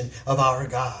salvation of our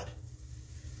God.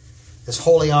 This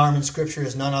holy arm in Scripture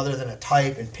is none other than a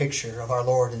type and picture of our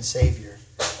Lord and Savior,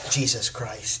 Jesus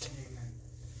Christ.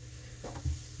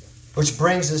 Which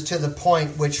brings us to the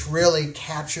point which really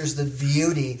captures the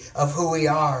beauty of who we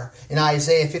are. In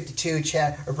Isaiah 52,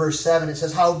 verse 7, it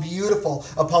says, How beautiful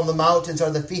upon the mountains are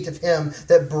the feet of him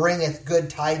that bringeth good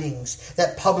tidings,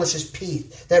 that publisheth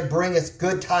peace, that bringeth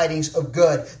good tidings of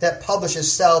good, that publisheth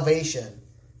salvation,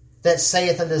 that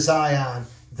saith unto Zion,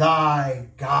 Thy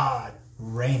God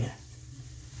reigneth.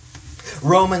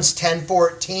 Romans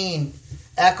 10:14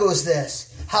 echoes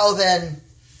this. How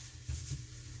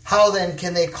then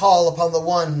can they call upon the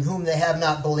one whom they have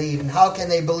not believed? And how can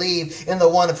they believe in the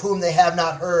one of whom they have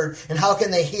not heard? And how can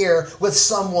they hear with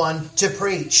someone to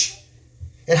preach?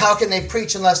 And how can they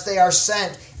preach unless they are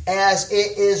sent? As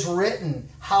it is written,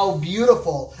 how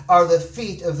beautiful are the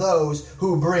feet of those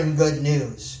who bring good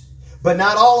news. But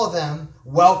not all of them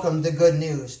welcomed the good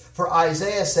news. For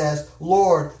Isaiah says,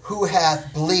 Lord, who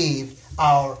hath believed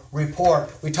our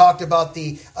report? We talked about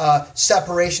the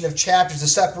separation of chapters. The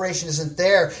separation isn't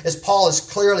there, as Paul is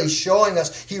clearly showing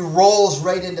us. He rolls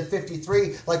right into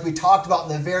 53, like we talked about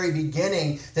in the very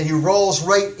beginning, that he rolls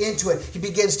right into it. He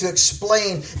begins to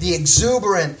explain the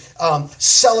exuberant,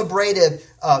 celebrated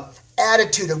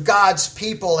attitude of God's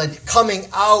people and coming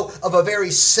out of a very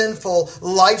sinful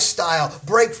lifestyle.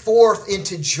 Break forth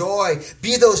into joy.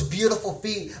 Be those beautiful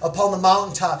feet upon the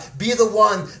mountaintop. Be the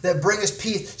one that brings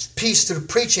peace through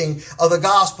preaching of the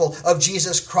gospel of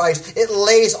Jesus Christ. It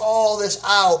lays all this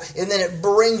out, and then it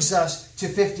brings us to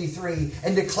 53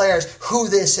 and declares who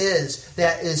this is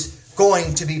that is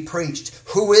going to be preached.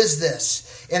 Who is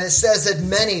this? And it says that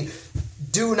many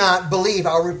do not believe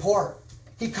our report.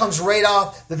 He comes right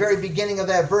off the very beginning of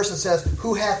that verse and says,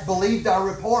 Who hath believed our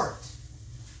report?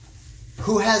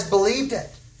 Who has believed it?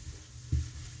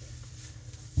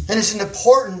 And it's an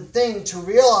important thing to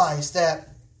realize that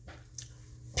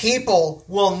people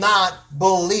will not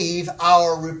believe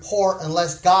our report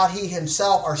unless God, He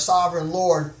Himself, our sovereign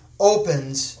Lord,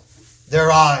 opens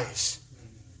their eyes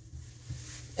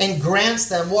and grants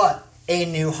them what? A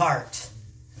new heart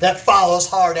that follows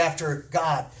hard after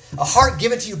God. A heart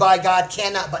given to you by God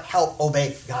cannot but help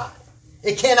obey God.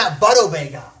 It cannot but obey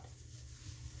God.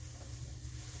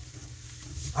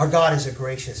 Our God is a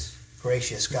gracious,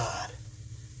 gracious God.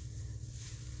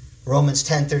 Romans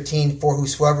 10:13, For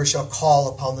whosoever shall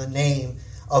call upon the name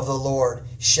of the Lord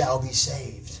shall be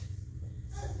saved.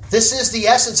 This is the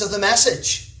essence of the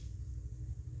message.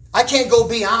 I can't go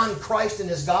beyond Christ and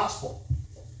His gospel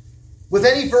with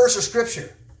any verse or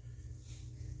scripture.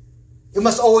 It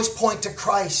must always point to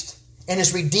Christ and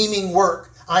His redeeming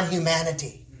work on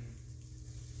humanity.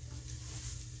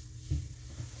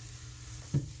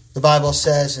 The Bible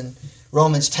says in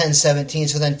Romans 10:17,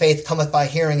 So then faith cometh by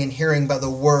hearing, and hearing by the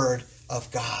word of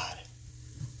God.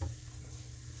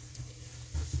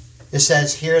 It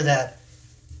says here that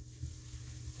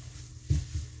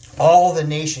all the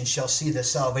nations shall see the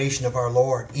salvation of our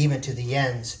Lord, even to the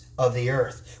ends of the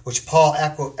earth, which Paul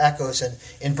echoes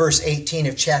in verse 18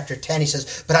 of chapter 10. He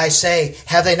says, But I say,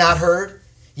 have they not heard?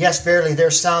 Yes, verily,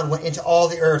 their sound went into all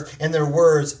the earth, and their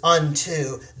words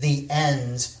unto the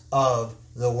ends of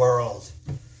the world.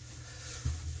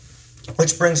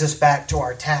 Which brings us back to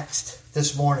our text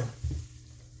this morning.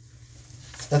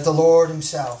 That the Lord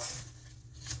Himself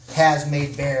has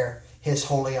made bare His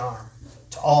holy arm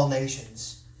to all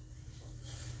nations.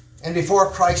 And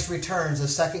before Christ returns, the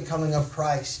second coming of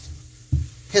Christ,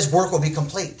 His work will be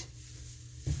complete.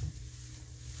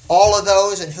 All of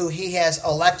those in who He has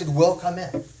elected will come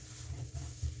in.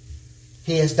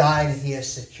 He has died and He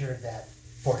has secured that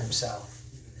for Himself.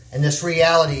 And this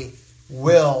reality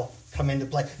will come into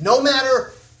play. No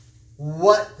matter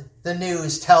what the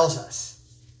news tells us,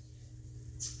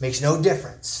 makes no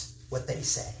difference what they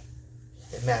say.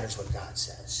 It matters what God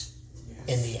says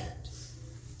in the end.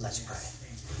 Let's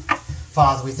pray.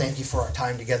 Father, we thank You for our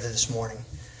time together this morning.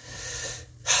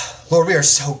 Lord, we are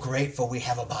so grateful we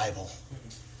have a Bible.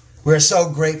 We are so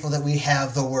grateful that we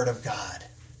have the Word of God.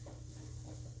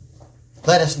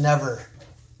 Let us never,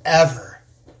 ever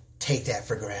take that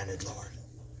for granted, Lord.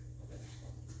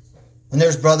 When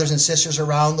there's brothers and sisters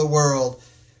around the world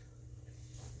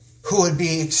who would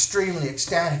be extremely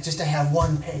ecstatic just to have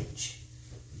one page.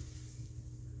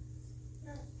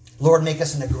 Lord, make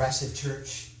us an aggressive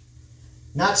church.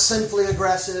 Not sinfully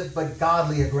aggressive, but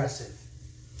godly aggressive.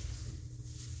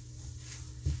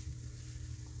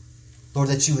 Lord,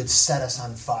 that You would set us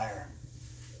on fire.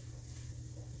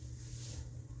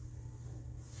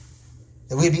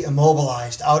 that we'd be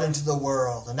immobilized out into the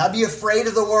world and not be afraid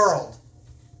of the world,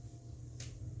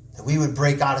 that we would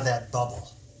break out of that bubble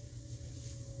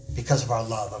because of our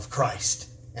love of Christ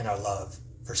and our love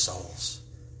for souls.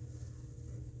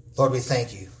 Lord, we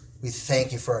thank you. We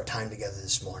thank you for our time together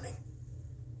this morning.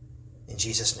 In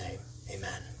Jesus' name,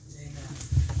 amen.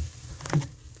 Amen.